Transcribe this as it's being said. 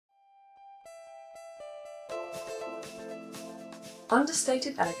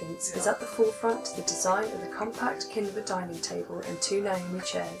Understated elegance is at the forefront to the design of the compact kinver dining table and 2 Naomi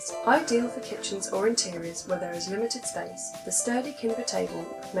chairs. Ideal for kitchens or interiors where there is limited space, the sturdy kinver table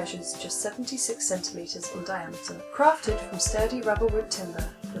measures just 76 cm in diameter. Crafted from sturdy rubber wood timber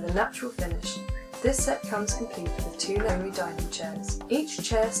with a natural finish, this set comes complete with 2 Naomi dining chairs. Each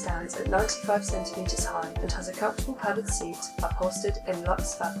chair stands at 95 cm high and has a comfortable padded seat upholstered in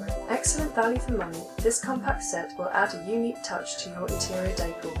luxe fabric. Excellent value for money, this compact set will add a unique touch to your interior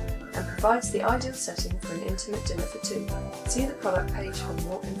decor and provides the ideal setting for an intimate dinner for 2. See the product page for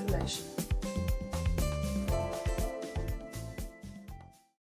more information.